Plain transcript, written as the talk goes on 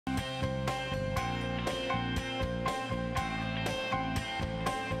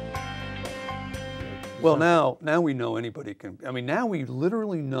Well, now we know anybody can. I mean, now we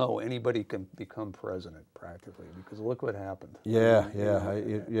literally know anybody can become president practically because look what happened. Yeah, I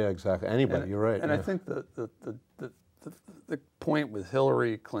mean, yeah, exactly. Anybody, you're right. And I think the point with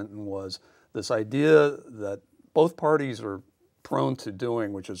Hillary Clinton was this idea that both parties are prone to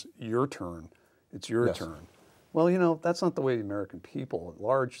doing, which is your turn. It's your turn. Well, you know, that's not the way the American people at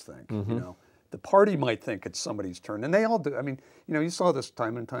large think. You know, the party might think it's somebody's turn, and they all do. I mean, you know, you saw this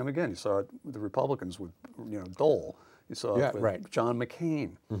time and time again. You saw it with the Republicans with, you know, Dole. You saw it with John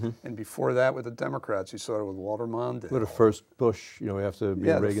McCain, and before that with the Democrats, you saw it with Walter Mondale. With the first Bush, you know, after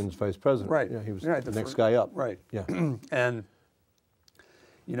being Reagan's vice president. Right. Yeah, he was the next guy up. Right. Yeah. And,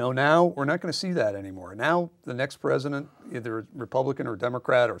 you know, now we're not going to see that anymore. Now the next president, either Republican or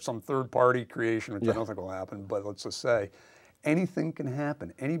Democrat or some third party creation, which I don't think will happen, but let's just say, anything can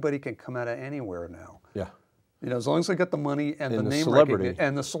happen. Anybody can come out of anywhere now. Yeah. You know, as long as they get the money and the name celebrity. recognition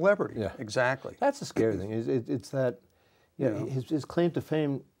and the celebrity. Yeah. Exactly. That's the scary thing. It's that, you know, his claim to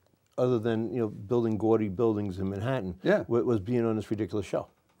fame, other than, you know, building gaudy buildings in Manhattan, was being on this ridiculous show.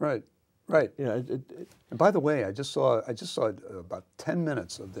 Right. Right. You know, and by the way, I just saw about 10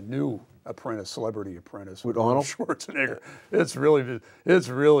 minutes of the new Celebrity Apprentice with Arnold Schwarzenegger. It's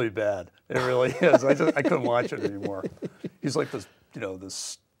really bad. It really is. I couldn't watch it anymore. He's like this, you know,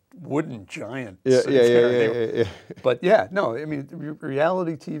 this wooden giant. Yeah. But yeah, no, I mean,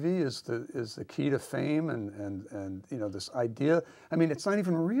 reality TV is the key to fame, and you know, this idea. I mean, it's not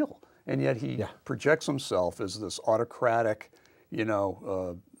even real, and yet he projects himself as this autocratic, you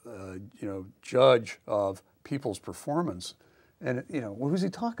know, judge of people's performance. And, you know, what was he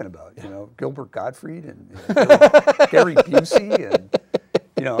talking about? You know, Gilbert Gottfried and Gary Busey and,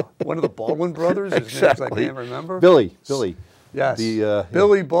 you know, one of the Baldwin brothers, whose names I can't remember. Billy. Yes,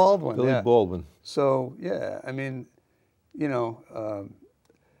 Billy Baldwin. Billy Baldwin. So, yeah, I mean, you know,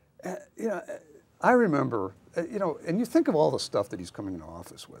 I remember, you know, and you think of all the stuff that he's coming into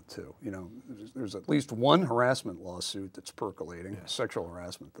office with, too. You know, there's at least one harassment lawsuit that's percolating, a sexual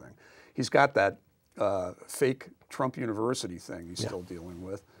harassment thing. He's got that fake Trump University thing he's still dealing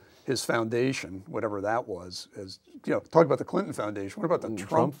with. His foundation, whatever that was, is, you know, talk about the Clinton Foundation. What about the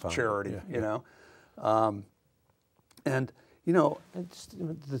Trump charity, you know? And, you know,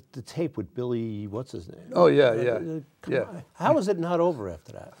 the tape with Billy, what's his name? Oh, yeah. How is it not over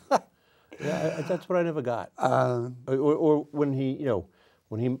after that? Yeah, that's what I never got. Or when he, you know,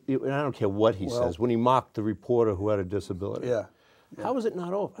 and I don't care what he says, when he mocked the reporter who had a disability. Yeah. How is it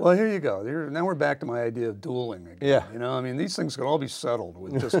not over? Well, here you go. Now we're back to my idea of dueling again. Yeah. You know, I mean, these things can all be settled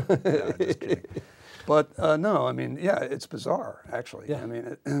with just, just kidding. But no, I mean, yeah, it's bizarre, actually. Yeah. I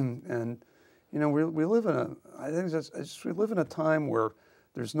mean, and you know, we live in we live in a time where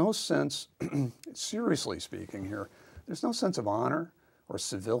there's no sense, seriously speaking here, there's no sense of honor or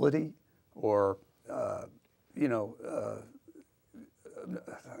civility or, you know,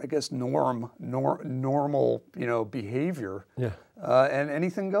 I guess normal, you know, behavior. Yeah. And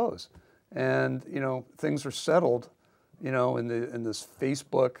anything goes. And, you know, things are settled, you know, in this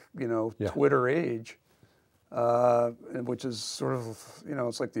Facebook, you know, Twitter age, which is sort of, you know,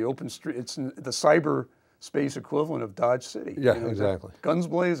 it's like the open street, it's the cyberspace equivalent of Dodge City. Yeah, you know, exactly. Guns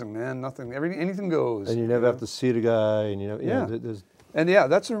blazing, man, anything goes. And you never have to see the guy, and you know, there's. And yeah,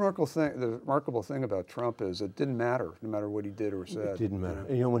 that's the remarkable thing about Trump is it didn't matter, no matter what he did or said. It didn't matter.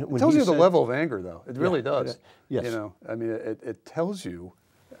 You know? When it tells you the level of anger, though. It really does. Yes. You know, I mean, it tells you,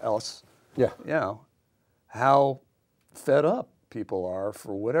 else, you know, how fed up people are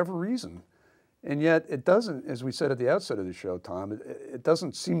for whatever reason. And yet it doesn't, as we said at the outset of the show, Tom, it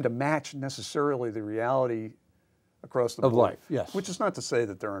doesn't seem to match necessarily the reality across the board. Of life, yes. Which is not to say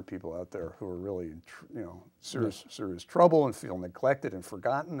that there aren't people out there who are really in, you know, serious trouble and feel neglected and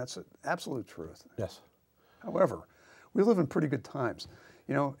forgotten. That's an absolute truth. Yes. However, we live in pretty good times.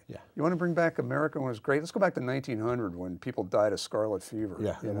 You know, you want to bring back America when it was great? Let's go back to 1900 when people died of scarlet fever.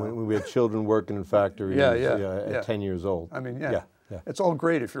 Yeah, you know? when we had children working in factories at 10 years old. I mean, it's all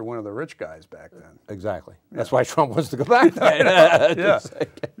great if you're one of the rich guys back then. Exactly. That's why Trump wants to go back there.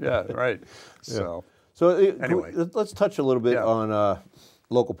 Right. So anyway, let's touch a little bit on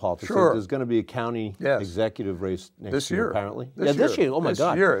local politics. Sure. There's going to be a county executive race next year, apparently. This year. Oh my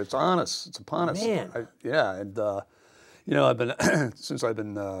God. This year. It's on us. It's upon us. Man. And you know, I've been since I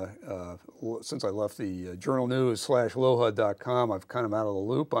left the Journal News /LoHUD.com, I've kind of out of the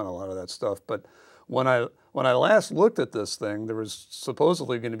loop on a lot of that stuff. But when I last looked at this thing, there was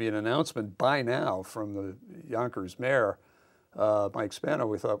supposedly going to be an announcement by now from the Yonkers mayor, Mike Spano,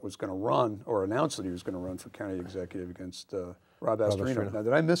 we thought was going to run or announced that he was going to run for county executive against Rob Astorino. Now,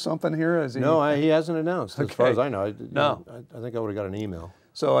 did I miss something here? No, he hasn't announced, as far as I know. No. I think I would have got an email.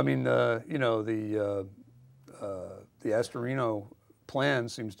 So I mean, you know, the Astorino plan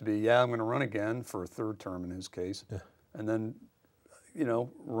seems to be, yeah, I'm going to run again for a third term in his case, and then, you know,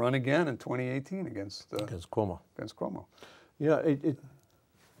 run again in 2018 against Cuomo. Against Cuomo. Yeah,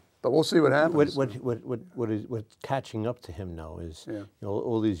 but we'll see what happens. What's catching up to him now is, Yeah. you know,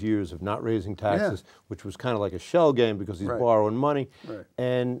 all these years of not raising taxes, which was kind of like a shell game because he's borrowing money,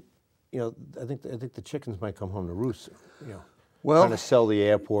 and you know, I think the chickens might come home to roost. You know, trying to sell the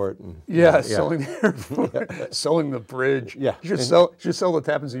airport and selling the airport, selling the bridge. Yeah, you should sell the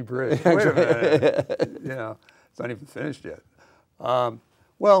Tappan Zee Bridge. Wait a minute, you know, it's not even finished yet.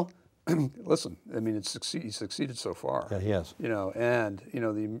 Well, listen, I mean, he succeeded so far. Yeah, he has. You know, and you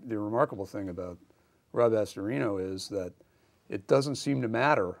know, the remarkable thing about Rob Astorino is that it doesn't seem to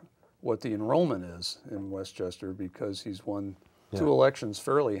matter what the enrollment is in Westchester because he's won 2 elections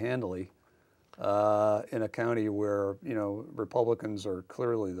fairly handily in a county where, you know, Republicans are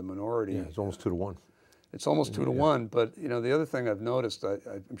clearly the minority. Yeah, it's almost 2 to 1. It's almost 2 to 1. But you know, the other thing I've noticed,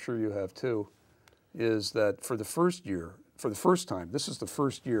 I'm sure you have too, is that for the first time, this is the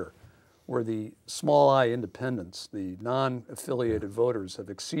first year where the small I independents, the non-affiliated voters, have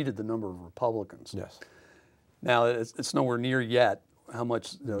exceeded the number of Republicans. Yes. Now, it's nowhere near yet how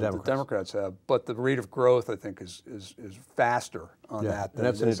much the Democrats have, but the rate of growth, I think, is faster on that. And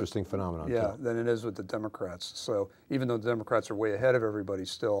that's an interesting phenomenon, too. Than it is with the Democrats. So even though the Democrats are way ahead of everybody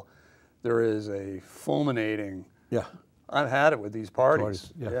still, there is a fulminating, I've had it with these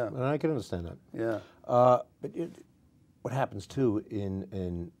parties. Yeah, and I can understand that. Yeah. But what happens, too,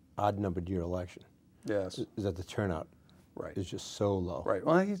 in odd-numbered year election is that the turnout is just so low. Right.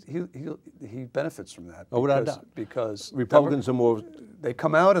 Well, he benefits from that. Oh, without doubt. Because Republicans are more they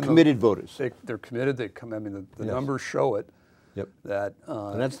come out and committed voters. They're committed. They come. I mean, the numbers show it. Yep. That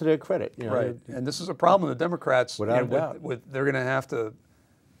and that's to their credit. You know, right. And this is a problem. The Democrats, without doubt, they're going to have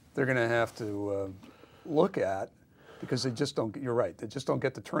to look at. Because they just don't. You're right. They just don't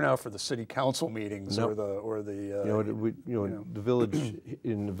get the turnout for the city council meetings or the. The village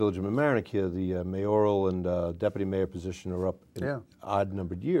in the village of Mamaroneck here, the mayoral and deputy mayor position are up in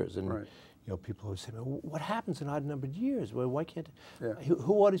odd-numbered years, and you know, people always say, well, "What happens in odd-numbered years? Well, why can't?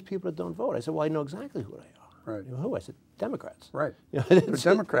 Who are these people that don't vote?" I said, "Well, I know exactly who they are." Right. You know, who? I said, "Democrats." Right. You know, they're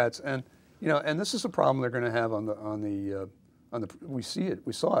Democrats, and you know, and this is a problem they're going to have on the. We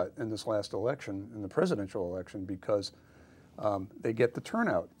saw it in this last election, in the presidential election, because they get the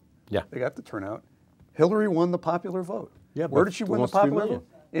turnout. Yeah. They got the turnout. Hillary won the popular vote. Yeah. Where did she win the popular vote?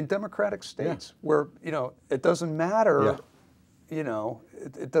 In Democratic states, where, you know, it doesn't matter, you know,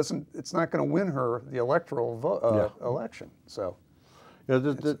 it doesn't, it's not going to win her the electoral election. So. You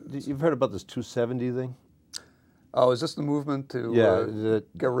know, you've heard about this 270 thing? Oh, is this the movement to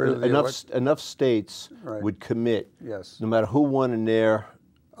get rid of the enough states would commit, no matter who won in there.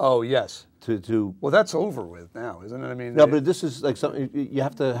 Oh, yes. To well, that's over with now, isn't it? I mean, no, but this is like something you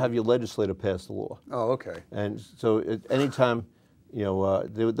have to have your legislator pass the law. Oh, okay. And so anytime, you know,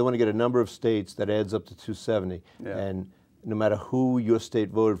 they want to get a number of states that adds up to 270, and no matter who your state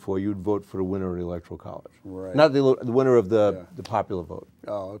voted for, you'd vote for the winner of the electoral college, not the winner of the popular vote.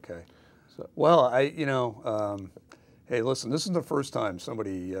 Oh, okay. So, well, hey, listen, this is the first time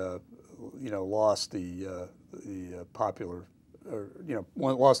somebody, you know, lost the popular, or, you know,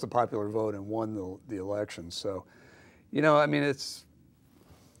 lost the popular vote and won the election. So, you know, I mean,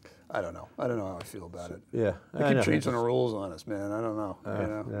 I don't know how I feel about it. Yeah. They keep changing the rules on us, man. I don't know. You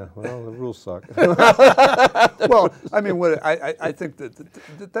know? Yeah, well, the rules suck. Well, I mean, I think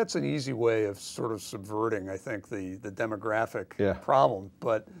that's an easy way of sort of subverting, I think, the demographic problem.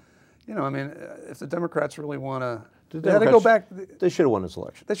 But, you know, I mean, if the Democrats really want to, they had to go back. They should have won this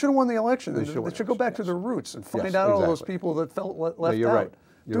election. They should have won the election. They should go back to their roots and find out all those people that felt left out. You're right.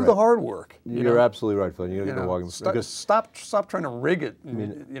 Do the hard work. You're absolutely right, Phil. You know, stop trying to rig it. I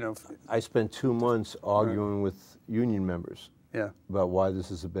mean, you know, I spent 2 months arguing with union members about why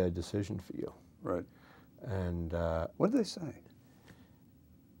this is a bad decision for you. Right. And what did they say?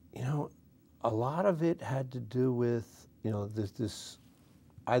 You know, a lot of it had to do with, you know, this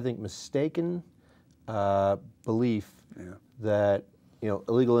I think, mistaken belief that, you know,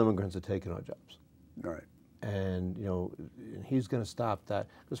 illegal immigrants are taking our jobs. Right. And, you know, he's going to stop that.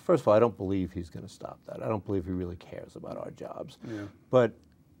 Because first of all, I don't believe he's going to stop that. I don't believe he really cares about our jobs. Yeah. But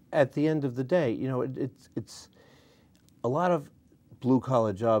at the end of the day, you know, it's a lot of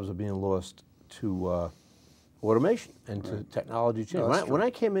blue-collar jobs are being lost to automation and to technology change. No, when I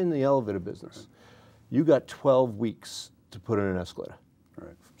came in the elevator business, you got 12 weeks to put in an escalator.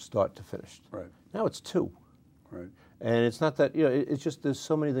 Right. From start to finish. Right. Now it's 2. Right. And it's not that, it's just there's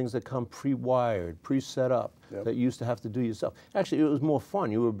so many things that come pre-wired, pre-set up that you used to have to do yourself. Actually, it was more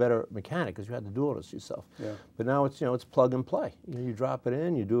fun. You were a better mechanic because you had to do all this yourself. Yeah. But now it's, it's plug and play. You drop it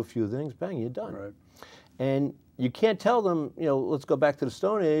in, you do a few things, bang, you're done. Right. And you can't tell them, let's go back to the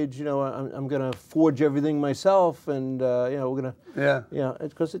Stone Age, I'm going to forge everything myself and, we're going to,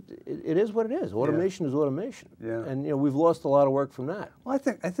 because it is what it is. Automation is automation. Yeah. And, we've lost a lot of work from that. Well,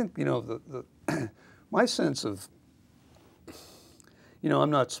 I think my sense of,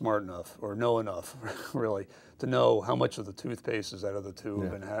 I'm not smart enough or know enough, really, to know how much of the toothpaste is out of the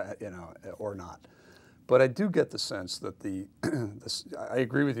tube and, or not. But I do get the sense that I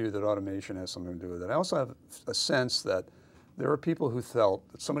agree with you that automation has something to do with it. I also have a sense that there are people who felt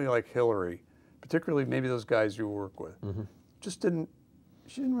that somebody like Hillary, particularly maybe those guys you work with, she didn't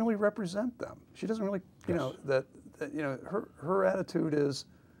really represent them. She doesn't really, her attitude is,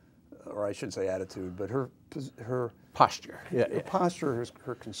 or I shouldn't say attitude, but her posture. Her posture,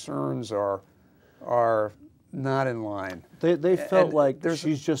 her concerns are not in line. They felt like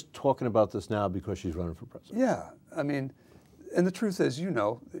she's just talking about this now because she's running for president. Yeah, I mean, and the truth is,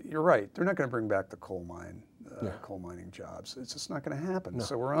 you're right. They're not going to bring back the coal mining jobs. It's just not going to happen. No.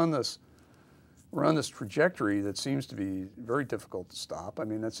 So we're on this trajectory that seems to be very difficult to stop. I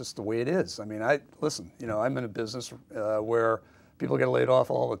mean, that's just the way it is. I mean, I'm in a business where people get laid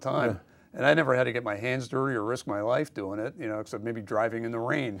off all the time. Yeah. And I never had to get my hands dirty or risk my life doing it, except maybe driving in the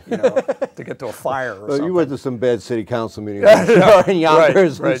rain, to get to a fire or something. You went to some bad city council meetings in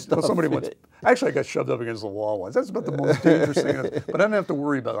Yonkers and stuff. Well, actually, I got shoved up against the wall once. That's about the most dangerous thing. But I didn't have to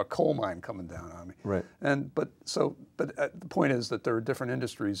worry about a coal mine coming down on me. Right. But the point is that there are different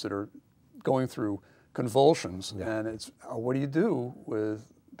industries that are going through convulsions, and it's what do you do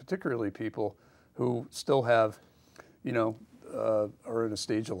with particularly people who still have, are in a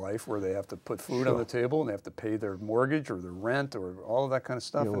stage of life where they have to put food on the table and they have to pay their mortgage or their rent or all of that kind of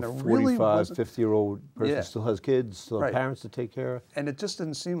stuff. And a 45, 50-year-old person still has kids, still have parents to take care of. And it just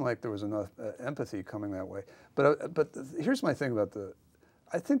didn't seem like there was enough empathy coming that way. But here's my thing about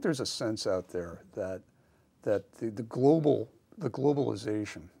I think there's a sense out there that the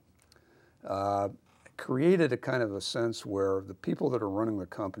globalization created a kind of a sense where the people that are running the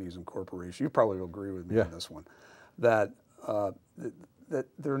companies and corporations, you probably will agree with me on this one, that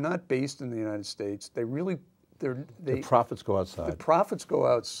they're not based in the United States. The profits go outside. The profits go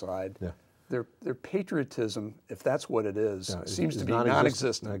outside. Yeah. Their patriotism, if that's what it is, seems to be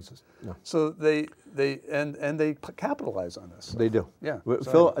non-existent. No. So they capitalize on this. They do. Yeah.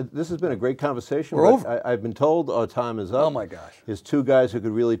 Phil, this has been a great conversation. We're over. I've been told our time is up. Oh my gosh. There's two guys who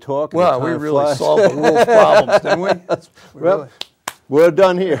could really talk. Well, we really solved the world's problems, didn't we? We're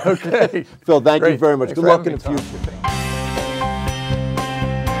done here. Okay. Phil, thank you very much. Good luck in the future.